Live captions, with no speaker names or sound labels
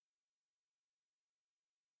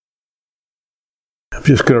I'm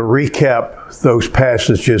just going to recap those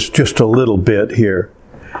passages just a little bit here.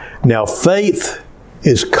 Now, faith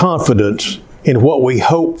is confidence in what we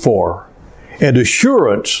hope for and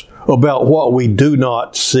assurance about what we do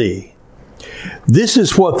not see. This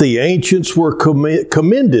is what the ancients were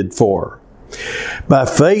commended for. By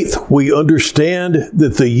faith, we understand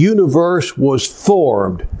that the universe was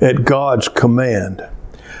formed at God's command,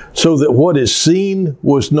 so that what is seen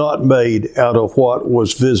was not made out of what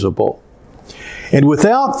was visible. And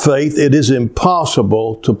without faith, it is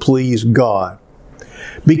impossible to please God,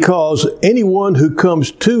 because anyone who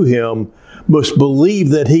comes to Him must believe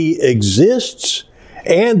that He exists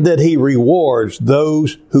and that He rewards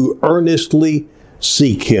those who earnestly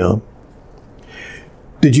seek Him.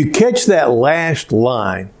 Did you catch that last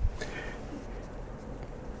line?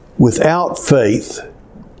 Without faith,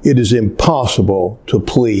 it is impossible to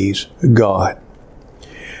please God.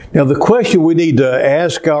 Now, the question we need to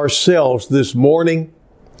ask ourselves this morning,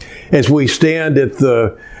 as we stand at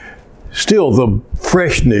the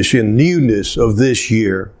freshness and newness of this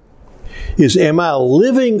year, is, am I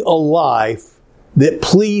living a life that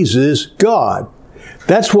pleases God?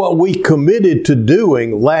 That's what we committed to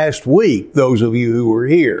doing last week, those of you who were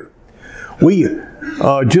here. We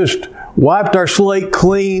just wiped our slate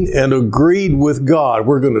clean and agreed with God.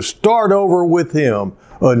 We're going to start over with Him,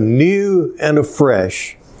 anew and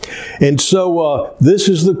afresh. And so this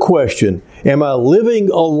is the question. Am I living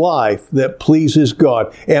a life that pleases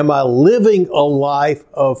God? Am I living a life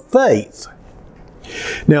of faith?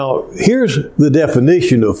 Now, here's the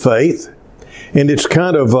definition of faith, and it's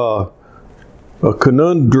kind of a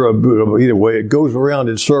conundrum. Either way, it goes around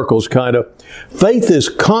in circles, kind of. Faith is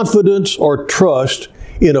confidence or trust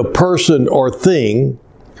in a person or thing,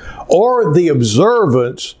 or the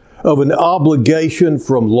observance of an obligation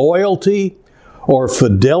from loyalty or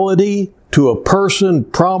fidelity to a person,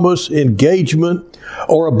 promise, engagement,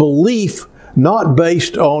 or a belief not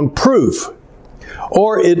based on proof.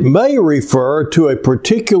 Or it may refer to a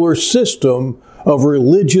particular system of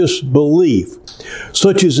religious belief,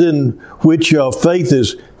 such as in which faith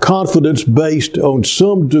is confidence based on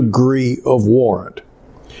some degree of warrant.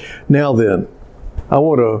 Now then, I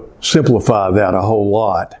want to simplify that a whole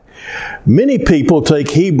lot. Many people take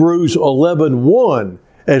Hebrews 11:1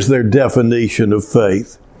 as their definition of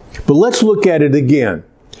faith. But let's look at it again.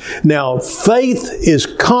 Now, faith is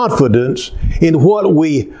confidence in what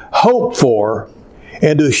we hope for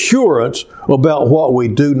and assurance about what we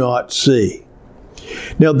do not see.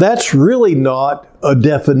 Now, that's really not a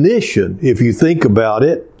definition, if you think about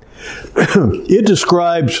it. It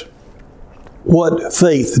describes what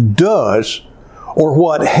faith does or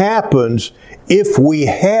what happens if we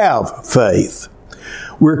have faith.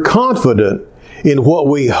 We're confident in what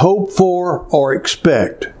we hope for or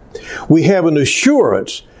expect. We have an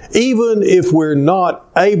assurance, even if we're not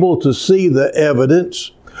able to see the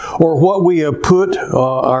evidence or what we have put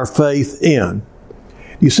our faith in.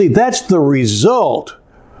 You see, that's the result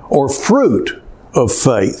or fruit of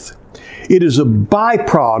faith. It is a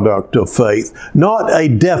byproduct of faith, not a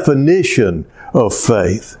definition of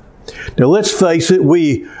faith. Now, let's face it,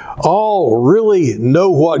 we all really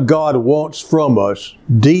know what God wants from us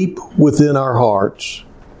deep within our hearts.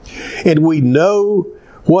 And we know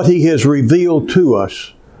what He has revealed to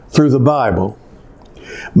us through the Bible.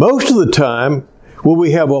 Most of the time, when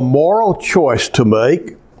we have a moral choice to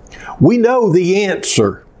make, we know the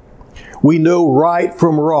answer. We know right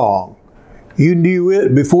from wrong. You knew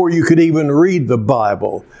it before you could even read the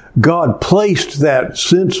Bible. God placed that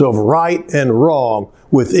sense of right and wrong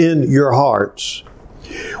within your hearts.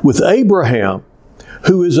 With Abraham,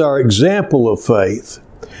 who is our example of faith,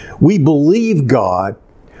 we believe God,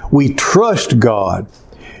 we trust God,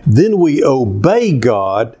 then we obey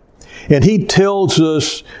God, and He tells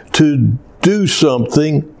us to do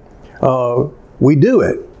something, we do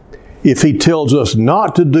it. If He tells us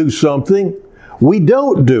not to do something, we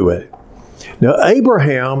don't do it. Now,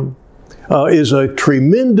 Abraham is a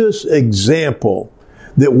tremendous example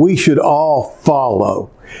that we should all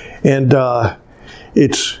follow. And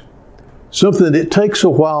it's something that takes a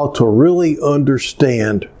while to really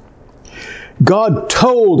understand. God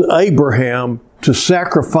told Abraham to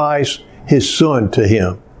sacrifice his son to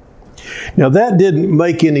Him. Now, that didn't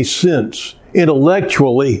make any sense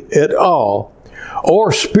intellectually at all,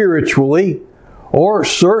 or spiritually, or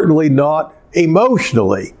certainly not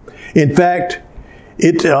emotionally. In fact,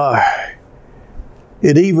 it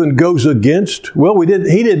even goes against,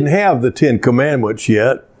 he didn't have the 10 Commandments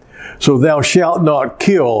yet, so thou shalt not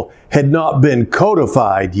kill had not been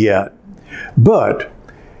codified yet. But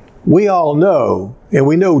we all know, and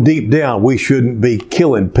we know deep down, we shouldn't be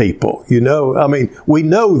killing people, we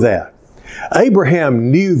know that.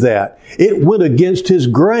 Abraham knew that. It went against his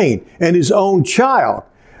grain and his own child.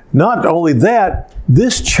 Not only that,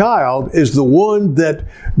 this child is the one that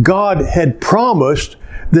God had promised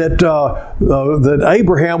that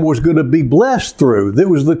Abraham was going to be blessed through. That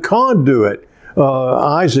was the conduit,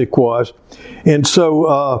 Isaac was. And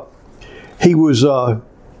so he was,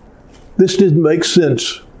 this didn't make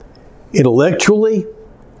sense intellectually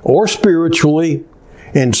or spiritually,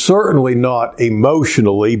 and certainly not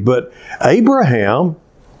emotionally, but Abraham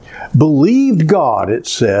believed God, it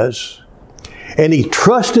says, and he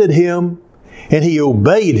trusted him, and he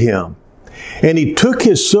obeyed him. And he took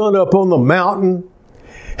his son up on the mountain.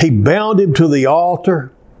 He bound him to the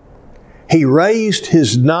altar. He raised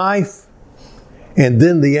his knife, and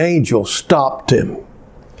then the angel stopped him.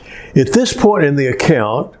 At this point in the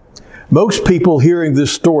account, most people hearing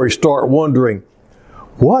this story start wondering,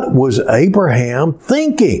 what was Abraham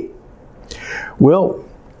thinking? Well,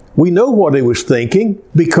 we know what he was thinking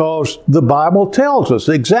because the Bible tells us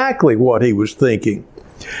exactly what he was thinking.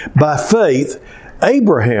 By faith,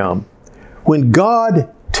 Abraham, when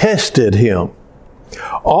God tested him,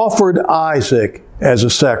 offered Isaac as a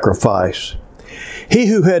sacrifice. He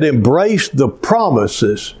who had embraced the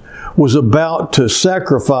promises was about to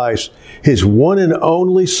sacrifice his one and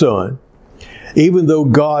only son, even though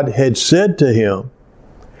God had said to him,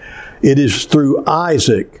 "It is through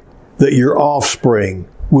Isaac that your offspring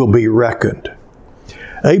will be reckoned."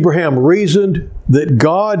 Abraham reasoned that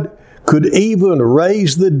God could even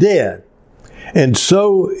raise the dead. And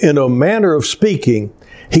so, in a manner of speaking,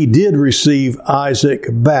 he did receive Isaac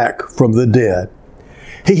back from the dead.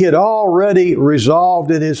 He had already resolved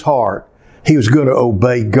in his heart he was going to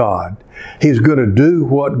obey God. He was going to do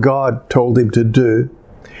what God told him to do.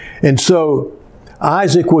 And so,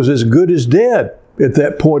 Isaac was as good as dead at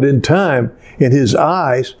that point in time in his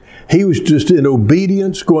eyes. He was just in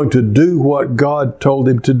obedience going to do what God told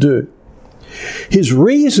him to do. His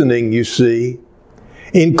reasoning, you see,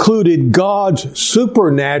 included God's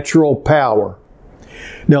supernatural power.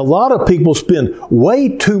 Now, a lot of people spend way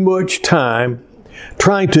too much time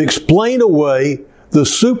trying to explain away the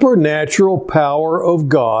supernatural power of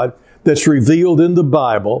God that's revealed in the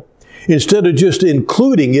Bible instead of just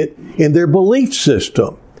including it in their belief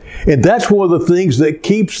system. And that's one of the things that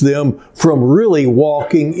keeps them from really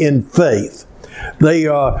walking in faith. They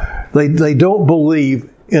don't believe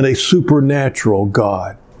in a supernatural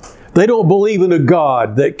God. They don't believe in a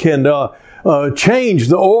God that can change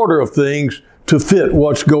the order of things to fit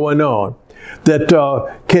what's going on, that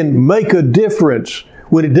can make a difference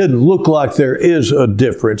when it doesn't look like there is a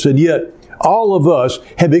difference. And yet, all of us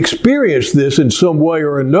have experienced this in some way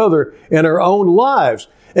or another in our own lives,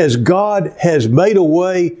 as God has made a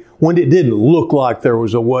way when it didn't look like there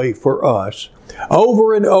was a way for us.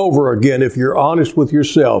 Over and over again, if you're honest with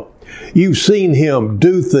yourself, you've seen Him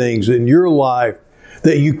do things in your life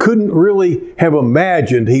that you couldn't really have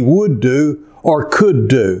imagined He would do or could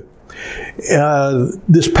do.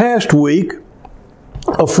 This past week,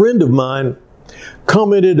 a friend of mine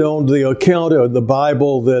commented on the account of the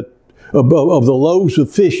Bible that of the loaves and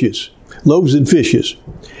fishes.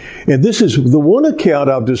 And this is the one account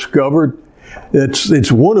I've discovered.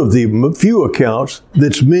 It's one of the few accounts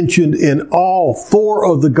that's mentioned in all 4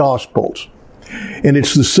 of the Gospels. And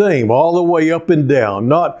it's the same all the way up and down,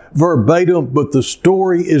 not verbatim, but the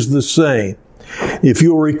story is the same. If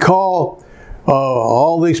you'll recall,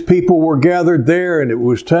 all these people were gathered there, and it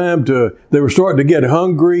was they were starting to get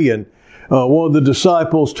hungry, and one of the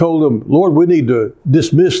disciples told them, "Lord, we need to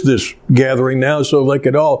dismiss this gathering now so they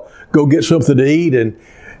could all go get something to eat." And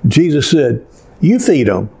Jesus said, "You feed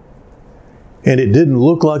them." And it didn't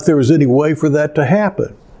look like there was any way for that to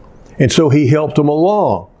happen. And so He helped them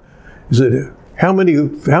along. He said, how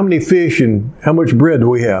many fish and how much bread do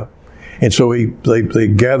we have? And so they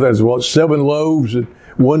gathered 7 loaves at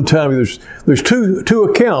one time. There's two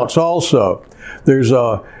accounts also. There's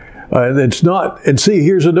it's not, and see,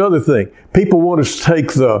 here's another thing. People want us to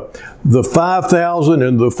take the 5,000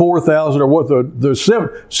 and the 4,000, or what the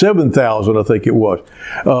 7,000, I think it was.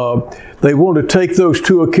 They want to take those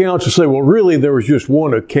 2 accounts and say, well, really, there was just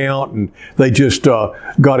one account, and they just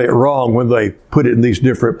got it wrong when they put it in these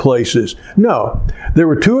different places. No, there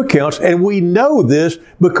were 2 accounts, and we know this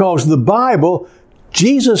because the Bible,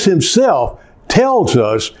 Jesus Himself, tells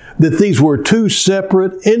us that these were 2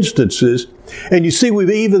 separate instances. And you see, we've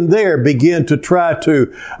even there begin to try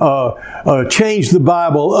to change the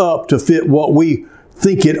Bible up to fit what we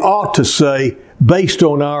think it ought to say based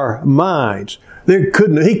on our minds. He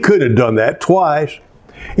could have done that twice.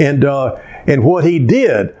 And what He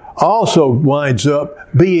did also winds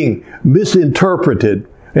up being misinterpreted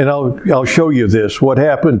and I'll show you this, what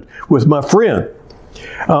happened with my friend.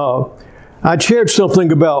 I shared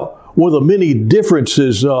something about one of the many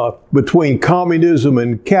differences between communism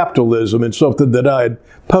and capitalism and something that I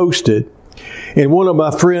had posted. And one of my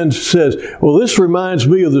friends says, well, this reminds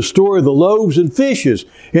me of the story of the loaves and fishes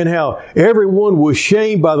and how everyone was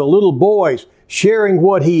shamed by the little boys sharing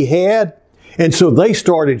what he had. And so they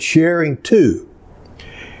started sharing too.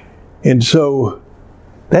 And so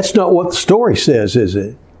that's not what the story says, is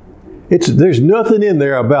it? There's nothing in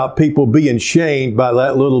there about people being shamed by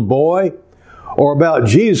that little boy or about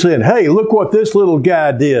Jesus saying, hey, look what this little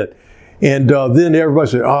guy did. And then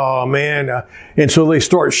everybody said, oh, man. And so they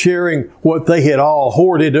start sharing what they had all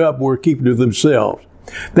hoarded up and were keeping to themselves.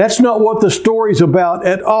 That's not what the story's about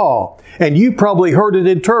at all. And you probably heard it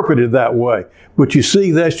interpreted that way. But you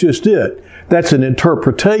see, that's just it. That's an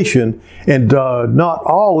interpretation, and not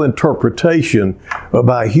all interpretation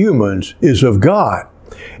by humans is of God.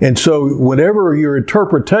 And so whenever your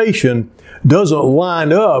interpretation doesn't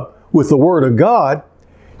line up with the Word of God,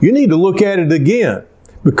 you need to look at it again.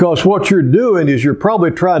 Because what you're doing is you're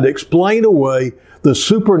probably trying to explain away the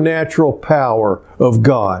supernatural power of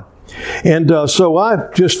God. And so I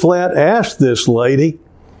just flat asked this lady,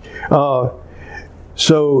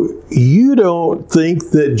 so you don't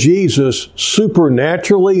think that Jesus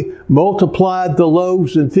supernaturally multiplied the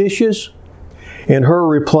loaves and fishes? And her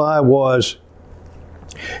reply was,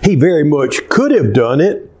 he very much could have done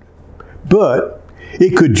it, but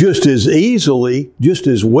it could just as easily, just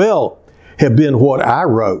as well, have been what I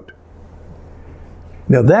wrote.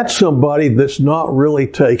 Now that's somebody that's not really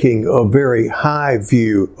taking a very high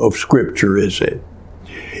view of Scripture, is it?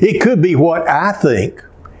 It could be what I think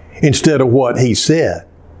instead of what he said.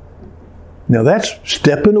 Now that's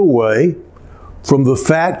stepping away from the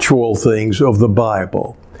factual things of the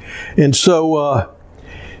Bible. And so,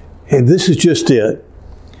 and this is just it.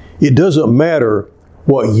 It doesn't matter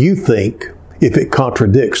what you think if it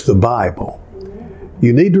contradicts the Bible.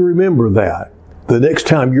 You need to remember that the next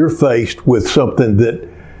time you're faced with something that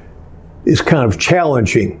is kind of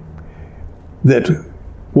challenging, that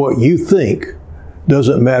what you think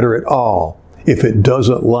doesn't matter at all if it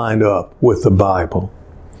doesn't line up with the Bible.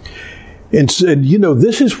 And you know,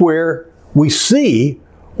 this is where we see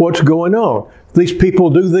what's going on. These people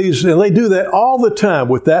do these, and they do that all the time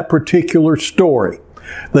with that particular story.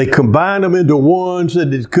 They combine them into ones,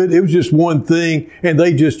 and it was just one thing, and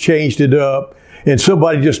they just changed it up. And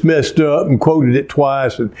somebody just messed up and quoted it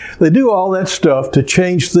twice. And they do all that stuff to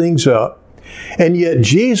change things up. And yet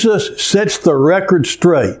Jesus sets the record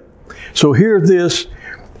straight. So hear this.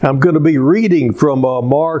 I'm going to be reading from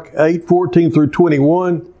Mark 8:14 through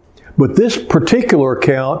 21. But this particular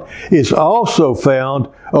account is also found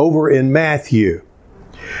over in Matthew.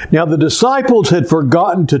 Now the disciples had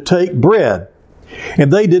forgotten to take bread,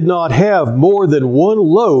 and they did not have more than one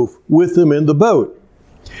loaf with them in the boat.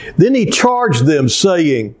 Then he charged them,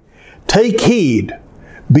 saying, take heed,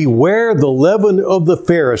 beware the leaven of the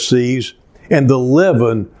Pharisees and the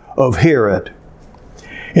leaven of Herod.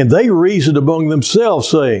 And they reasoned among themselves,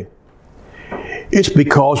 saying, it's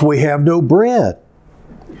because we have no bread.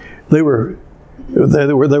 They were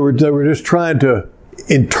just trying to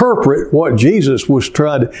interpret what Jesus was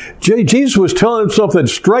trying to. Jesus was telling them something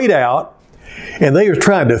straight out, and they were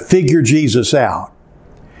trying to figure Jesus out.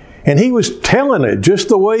 And he was telling it just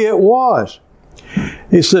the way it was.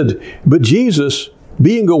 He said, but Jesus,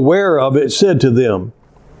 being aware of it, said to them,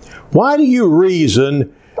 why do you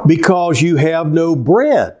reason because you have no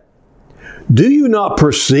bread? Do you not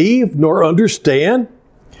perceive nor understand?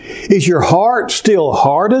 Is your heart still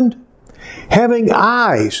hardened? Having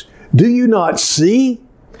eyes, do you not see?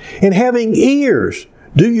 And having ears,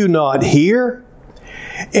 do you not hear?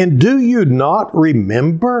 And do you not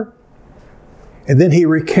remember? And then he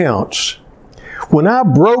recounts, when I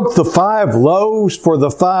broke the 5 loaves for the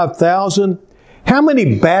 5,000, how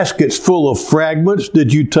many baskets full of fragments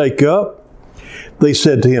did you take up? They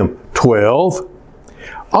said to him, 12.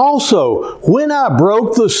 Also, when I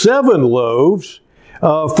broke the 7 loaves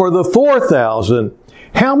for the 4,000,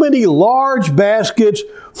 how many large baskets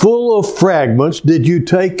full of fragments did you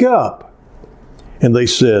take up? And they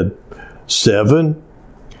said, 7.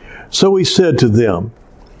 So he said to them,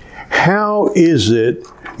 how is it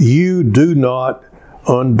you do not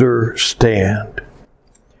understand?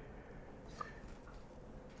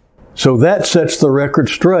 So that sets the record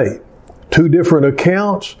straight. 2 different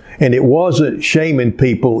accounts, and it wasn't shaming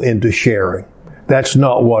people into sharing. That's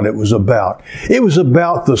not what it was about. It was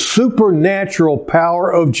about the supernatural power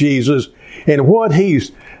of Jesus, and what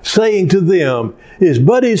he's saying to them is,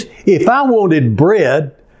 buddies, if I wanted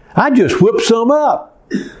bread, I'd just whip some up.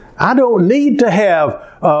 I don't need to have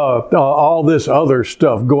all this other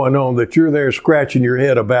stuff going on that you're there scratching your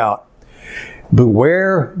head about.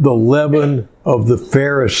 Beware the leaven of the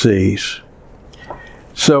Pharisees.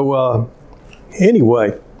 So,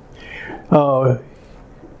 anyway,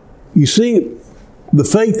 you see, the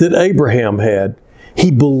faith that Abraham had,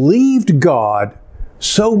 he believed God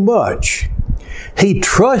so much. He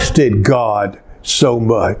trusted God so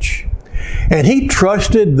much. And he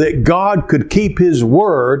trusted that God could keep His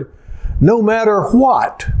word no matter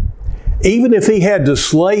what. Even if he had to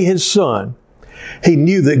slay his son, he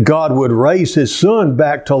knew that God would raise his son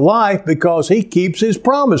back to life because He keeps His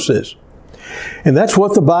promises. And that's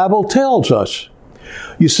what the Bible tells us.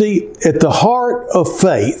 You see, at the heart of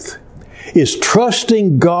faith is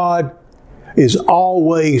trusting God is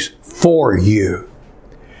always for you.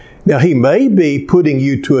 Now, He may be putting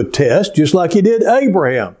you to a test just like He did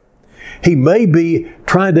Abraham. He may be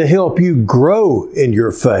trying to help you grow in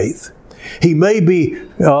your faith. He may be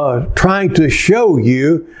trying to show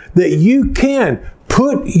you that you can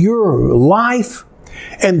put your life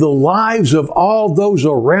and the lives of all those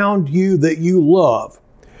around you that you love.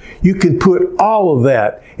 You can put all of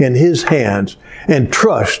that in His hands and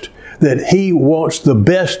trust that He wants the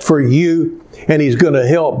best for you, and He's going to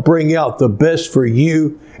help bring out the best for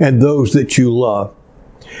you and those that you love.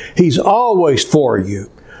 He's always for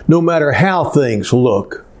you, no matter how things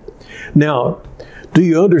look. Now, do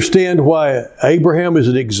you understand why Abraham is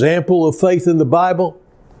an example of faith in the Bible?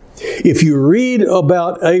 If you read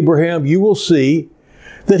about Abraham, you will see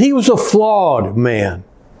that he was a flawed man.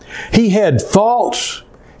 He had faults,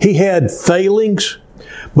 he had failings,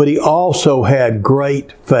 but he also had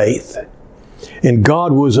great faith. And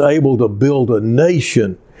God was able to build a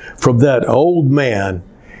nation from that old man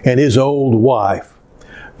and his old wife.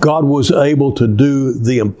 God was able to do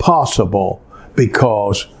the impossible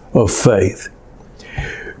because of faith.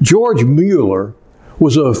 George Mueller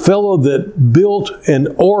was a fellow that built an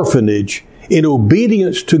orphanage in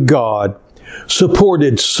obedience to God,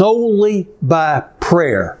 supported solely by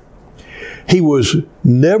prayer. He was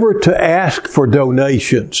never to ask for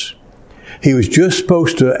donations. He was just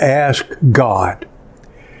supposed to ask God.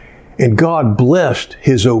 And God blessed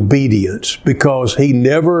his obedience because he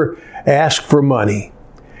never asked for money.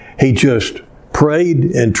 He just prayed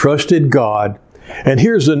and trusted God. And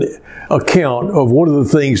here's an account of one of the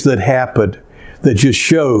things that happened that just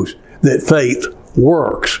shows that faith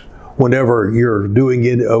works whenever you're doing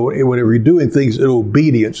things in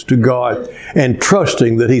obedience to God and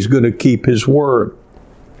trusting that He's going to keep His word.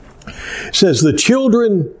 It says the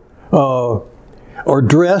children are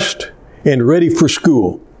dressed and ready for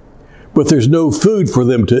school, but there's no food for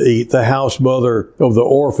them to eat, the house mother of the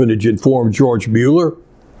orphanage informed George Mueller.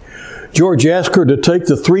 George asked her to take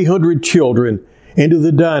the 300 children into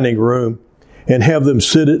the dining room and have them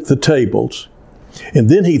sit at the tables. And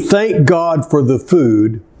then he thanked God for the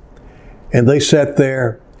food, and they sat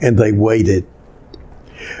there and they waited.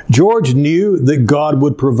 George knew that God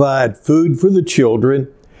would provide food for the children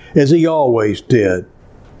as He always did.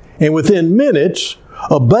 And within minutes,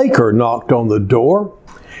 a baker knocked on the door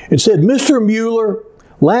and said, "Mr. Mueller,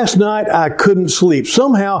 last night I couldn't sleep.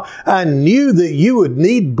 Somehow I knew that you would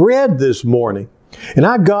need bread this morning. And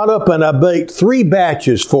I got up and I baked 3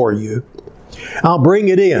 batches for you. I'll bring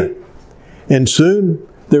it in." And soon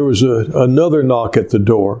there was another knock at the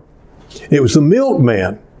door. It was the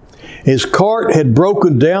milkman. His cart had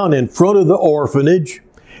broken down in front of the orphanage,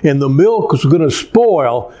 and the milk was going to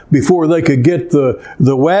spoil before they could get the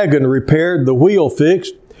wagon repaired, the wheel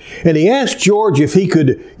fixed. And he asked George if he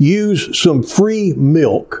could use some free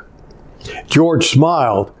milk. George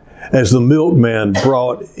smiled as the milkman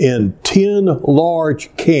brought in 10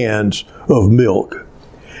 large cans of milk.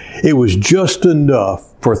 It was just enough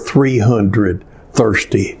for 300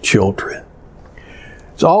 thirsty children.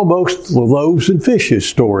 It's almost the loaves and fishes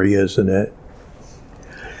story, isn't it?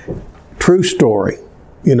 True story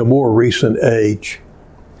in a more recent age.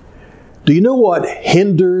 Do you know what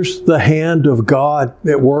hinders the hand of God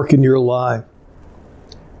at work in your life?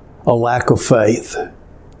 A lack of faith.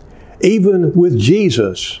 Even with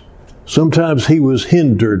Jesus, sometimes He was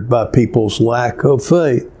hindered by people's lack of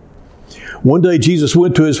faith. One day Jesus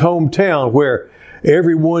went to His hometown where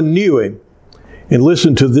everyone knew Him, and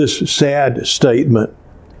listen to this sad statement.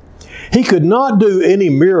 He could not do any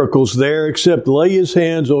miracles there except lay His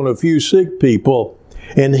hands on a few sick people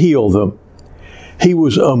and heal them. He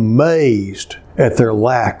was amazed at their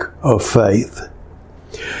lack of faith.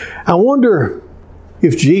 I wonder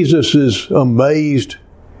if Jesus is amazed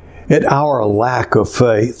at our lack of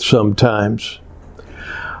faith sometimes.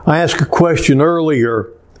 I asked a question earlier.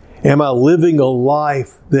 Am I living a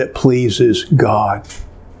life that pleases God?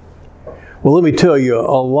 Well, let me tell you,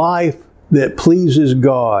 a life that pleases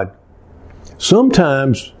God,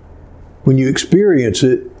 sometimes when you experience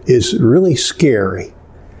it, it's really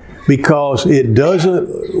because it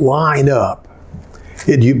doesn't line up.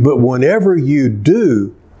 But whenever you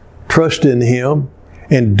do trust in Him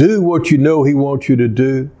and do what you know He wants you to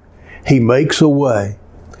do, He makes a way.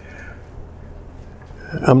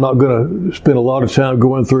 I'm not going to spend a lot of time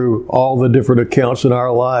going through all the different accounts in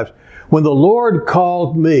our lives. When the Lord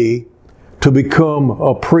called me to become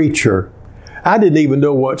a preacher, I didn't even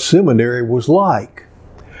know what seminary was like.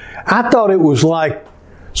 I thought it was like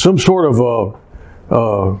some sort of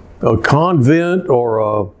a convent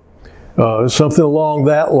or something along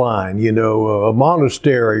that line, a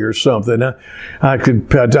monastery or something.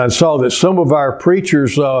 I saw that some of our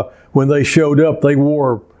preachers, when they showed up, they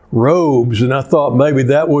wore robes, and I thought maybe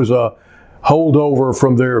that was a holdover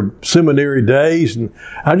from their seminary days. And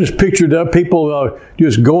I just pictured up people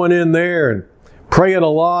just going in there and praying a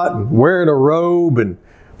lot and wearing a robe, and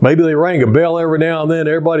maybe they rang a bell every now and then.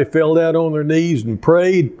 Everybody fell down on their knees and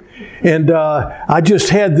prayed. And I just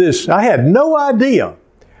had I had no idea.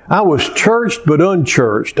 I was churched but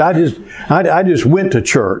unchurched. I just went to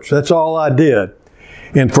church. That's all I did.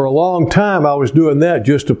 And for a long time I was doing that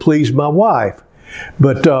just to please my wife.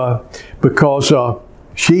 But because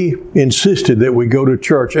she insisted that we go to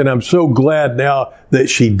church, and I'm so glad now that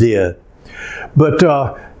she did. But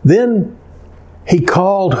then He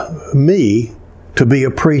called me to be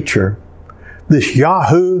a preacher. This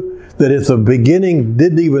Yahoo that at the beginning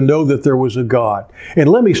didn't even know that there was a God. And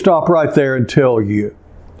let me stop right there and tell you,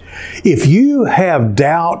 if you have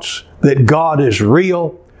doubts that God is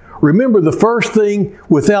real, remember the first thing,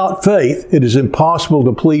 without faith, it is impossible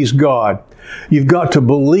to please God. You've got to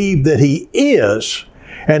believe that He is,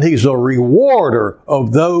 and He's a rewarder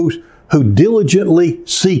of those who diligently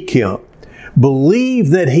seek Him. Believe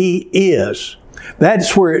that He is.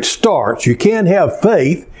 That's where it starts. You can't have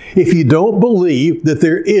faith if you don't believe that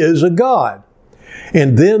there is a God.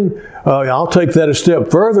 And then I'll take that a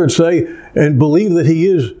step further and say, and believe that He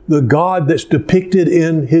is the God that's depicted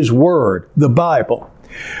in His Word, the Bible.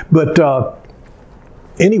 But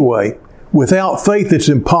anyway, without faith, it's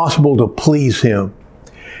impossible to please Him.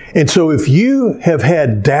 And so if you have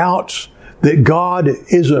had doubts that God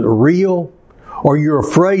isn't real, or you're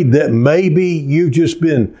afraid that maybe you've just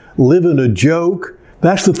been living a joke,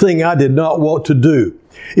 that's the thing I did not want to do.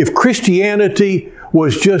 If Christianity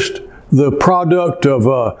was just the product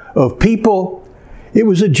of people, it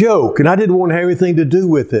was a joke, and I didn't want to have anything to do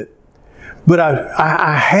with it. But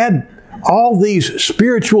I had all these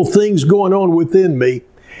spiritual things going on within me,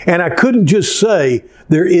 and I couldn't just say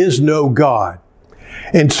there is no God.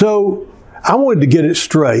 And so I wanted to get it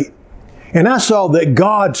straight. And I saw that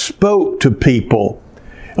God spoke to people.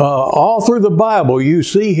 All through the Bible, you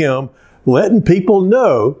see Him letting people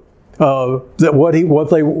know that what He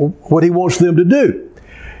wants them to do.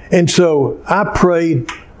 And so I prayed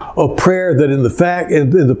a prayer that in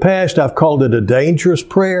the past I've called it a dangerous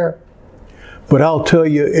prayer. But I'll tell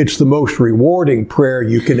you, it's the most rewarding prayer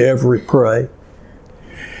you can ever pray.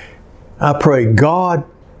 I prayed, God,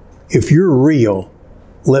 if you're real,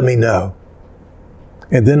 let me know.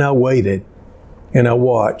 And then I waited and I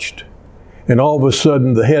watched. And all of a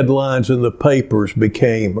sudden the headlines in the papers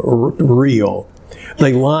became real.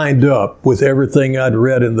 They lined up with everything I'd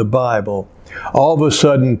read in the Bible. All of a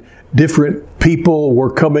sudden different people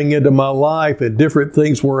were coming into my life and different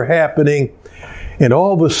things were happening. And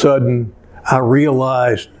all of a sudden I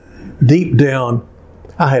realized deep down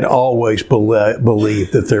I had always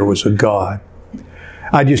believed that there was a God.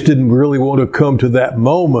 I just didn't really want to come to that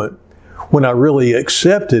moment when I really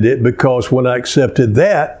accepted it, because when I accepted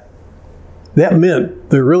that meant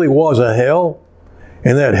there really was a hell,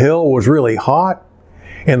 and that hell was really hot.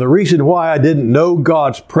 And the reason why I didn't know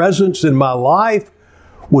God's presence in my life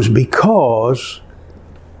was because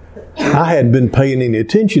I hadn't been paying any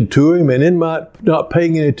attention to Him, and in my not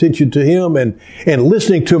paying any attention to Him and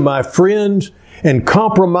listening to my friends and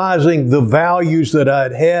compromising the values that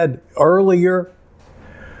I'd had earlier,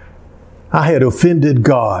 I had offended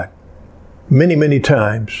God many, many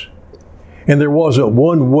times. And there wasn't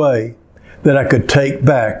one way that I could take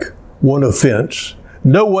back one offense.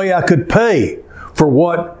 No way I could pay for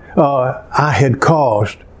what I had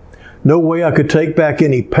caused. No way I could take back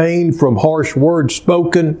any pain from harsh words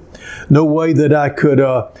spoken. No way that I could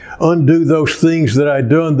undo those things that I'd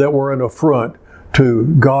done that were an affront to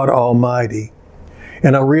God Almighty.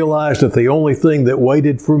 And I realized that the only thing that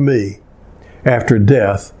waited for me after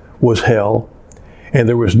death was hell. And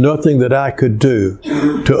there was nothing that I could do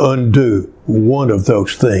to undo one of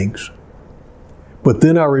those things. But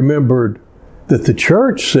then I remembered that the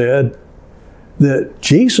church said that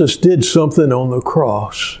Jesus did something on the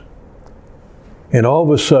cross. And all of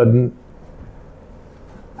a sudden,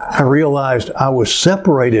 I realized I was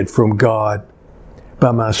separated from God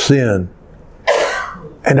by my sin.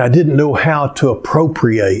 And I didn't know how to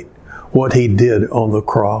appropriate what He did on the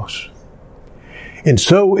cross. And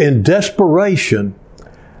so in desperation,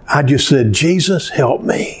 I just said, Jesus, help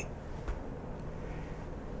me.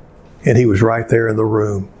 And He was right there in the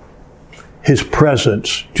room. His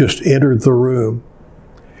presence just entered the room.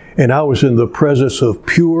 And I was in the presence of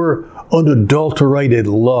pure, unadulterated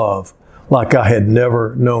love like I had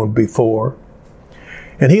never known before.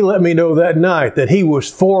 And He let me know that night that He was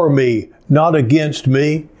for me, not against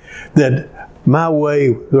me, that my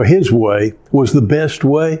way, or His way, was the best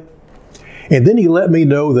way. And then He let me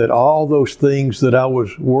know that all those things that I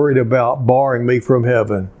was worried about barring me from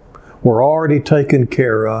heaven were already taken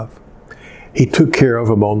care of. He took care of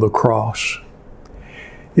them on the cross.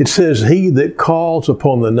 It says, he that calls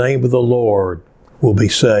upon the name of the Lord will be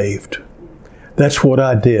saved. That's what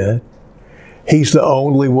I did. He's the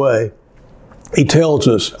only way. He tells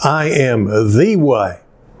us, I am the way,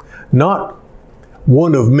 not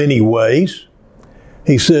one of many ways.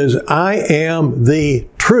 He says, I am the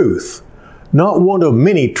truth, not one of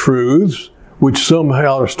many truths, which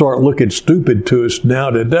somehow start looking stupid to us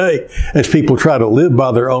now today as people try to live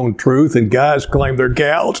by their own truth and guys claim they're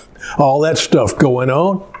gals, all that stuff going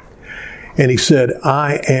on. And He said,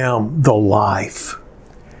 I am the life.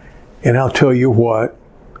 And I'll tell you what,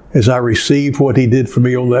 as I received what He did for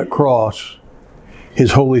me on that cross,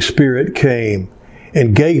 His Holy Spirit came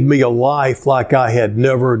and gave me a life like I had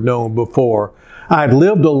never known before. I'd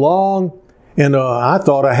lived a long and I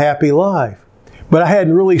thought a happy life. But I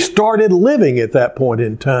hadn't really started living at that point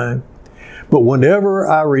in time. But whenever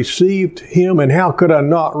I received Him, and how could I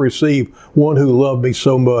not receive one who loved me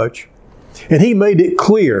so much? And He made it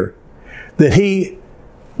clear that He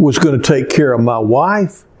was going to take care of my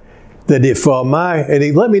wife, that if and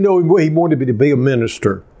He let me know He wanted me to be a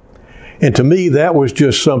minister. And to me, that was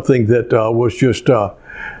just something that was just, oh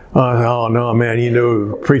no, man, you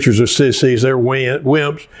know, preachers are sissies, they're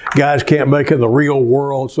wimps. Guys can't make it in the real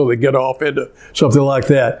world, so they get off into something like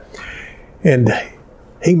that. And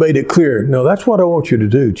He made it clear, no, that's what I want you to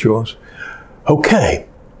do, Charles. Okay,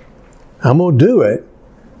 I'm going to do it.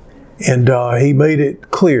 And He made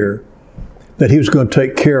it clear that He was going to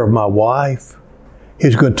take care of my wife. He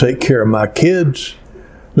was going to take care of my kids.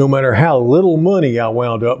 No matter how little money I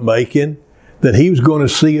wound up making, that He was going to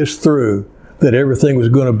see us through, that everything was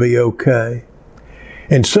going to be okay.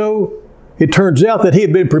 And so it turns out that He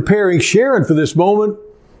had been preparing Sharon for this moment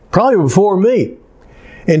probably before me.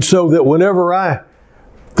 And so that whenever I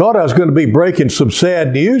thought I was going to be breaking some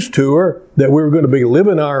sad news to her, that we were going to be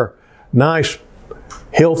living our nice,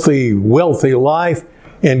 healthy, wealthy life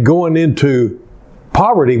and going into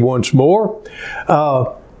poverty once more,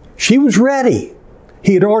 she was ready.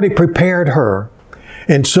 He had already prepared her.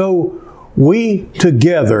 And so we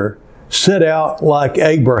together set out like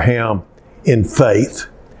Abraham in faith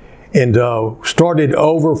and started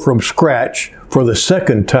over from scratch for the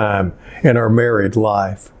second time in our married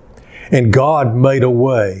life. And God made a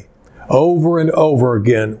way over and over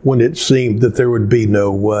again when it seemed that there would be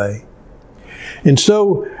no way. And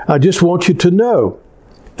so I just want you to know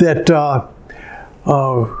that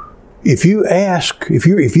if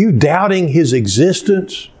you doubting His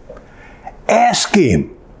existence, ask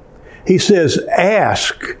Him. He says,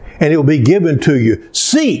 ask and it will be given to you.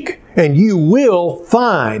 Seek and you will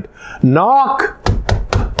find. Knock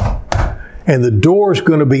and the door's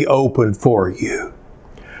going to be open for you.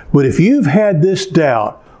 But if you've had this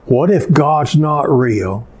doubt, what if God's not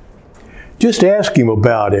real? Just ask Him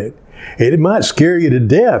about it. It might scare you to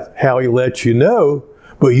death how He lets you know,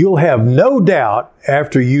 but you'll have no doubt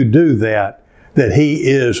after you do that He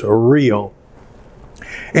is real.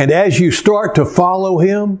 And as you start to follow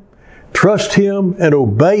Him, trust Him, and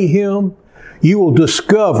obey Him, you will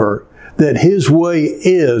discover that His way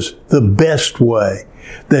is the best way.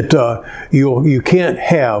 That you can't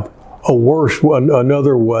have a worse one,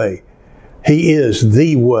 another way. He is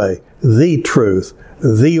the way, the truth,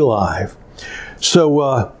 the life. So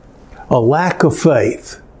a lack of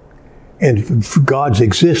faith and God's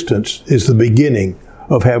existence is the beginning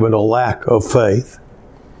of having a lack of faith.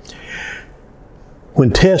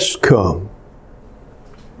 When tests come,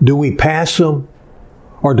 do we pass them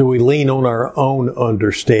or do we lean on our own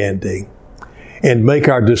understanding and make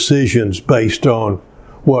our decisions based on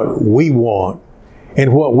what we want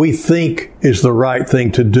and what we think is the right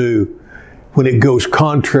thing to do when it goes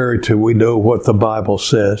contrary to we know what the Bible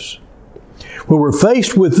says? When we're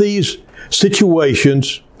faced with these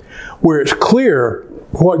situations where it's clear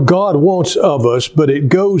what God wants of us, but it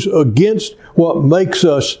goes against what makes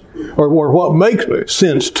us, or what makes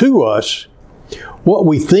sense to us, what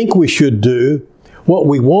we think we should do, what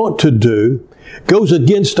we want to do, goes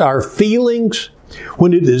against our feelings,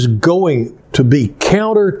 when it is going to be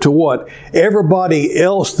counter to what everybody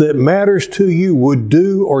else that matters to you would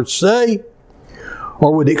do or say,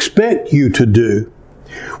 or would expect you to do.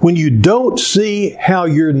 When you don't see how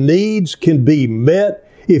your needs can be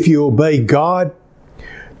met if you obey God,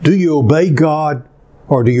 do you obey God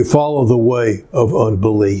or do you follow the way of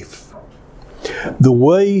unbelief? The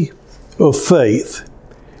way of faith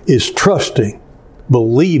is trusting,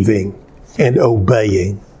 believing, and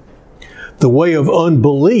obeying. The way of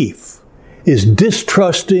unbelief is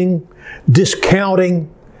distrusting,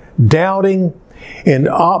 discounting, doubting, and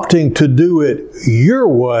opting to do it your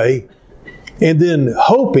way, and then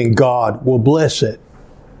hoping God will bless it.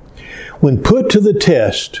 When put to the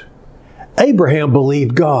test, Abraham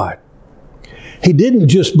believed God. He didn't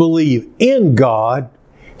just believe in God,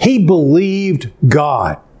 he believed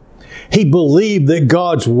God. He believed that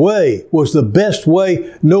God's way was the best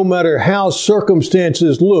way, no matter how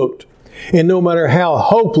circumstances looked, and no matter how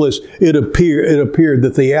hopeless it appeared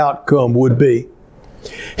that the outcome would be.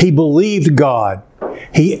 He believed God.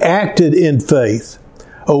 He acted in faith,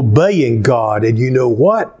 obeying God. And you know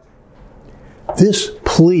what? This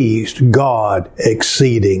pleased God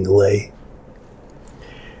exceedingly.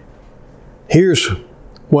 Here's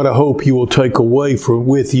what I hope you will take away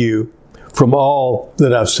with you from all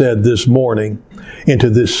that I've said this morning into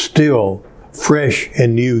this still fresh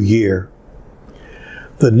and new year.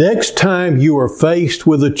 The next time you are faced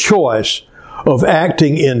with a choice of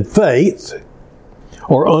acting in faith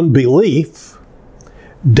or unbelief,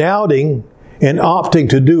 doubting and opting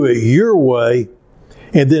to do it your way,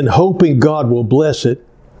 and then hoping God will bless it,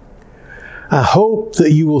 I hope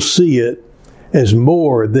that you will see it as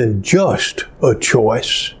more than just a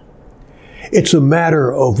choice. It's a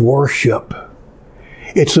matter of worship.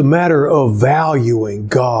 It's a matter of valuing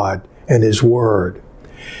God and His Word.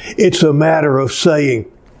 It's a matter of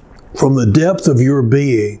saying, from the depth of your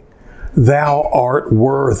being, Thou art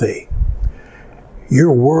worthy.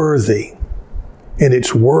 You're worthy, and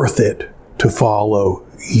it's worth it to follow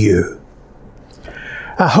you.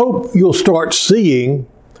 I hope you'll start seeing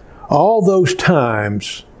all those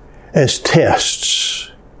times as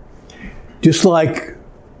tests. Just like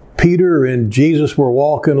Peter and Jesus were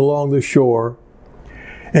walking along the shore,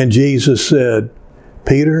 and Jesus said,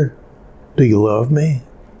 Peter, do you love me?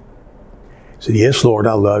 He said, yes, Lord,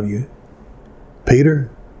 I love you.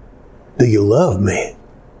 Peter, do you love me?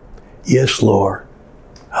 Yes, Lord,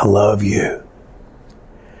 I love you.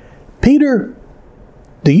 Peter,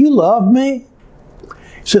 do you love me?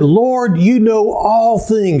 He said, Lord, you know all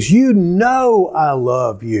things. You know I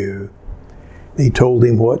love you. He told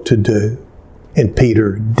him what to do, and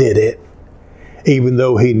Peter did it, even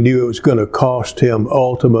though he knew it was going to cost him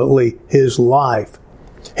ultimately his life.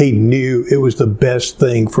 He knew it was the best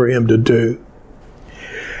thing for him to do.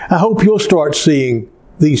 I hope you'll start seeing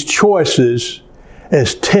these choices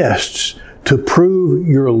as tests to prove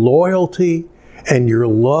your loyalty and your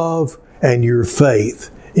love and your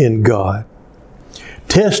faith in God.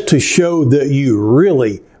 Tests to show that you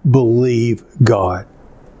really believe God.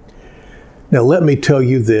 Now let me tell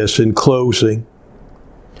you this in closing.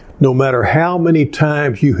 No matter how many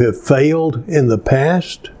times you have failed in the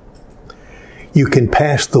past, you can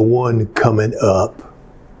pass the one coming up.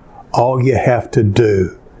 All you have to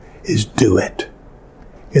do is do it.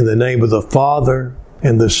 In the name of the Father,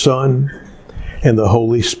 and the Son, and the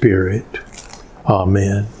Holy Spirit.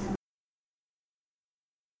 Amen.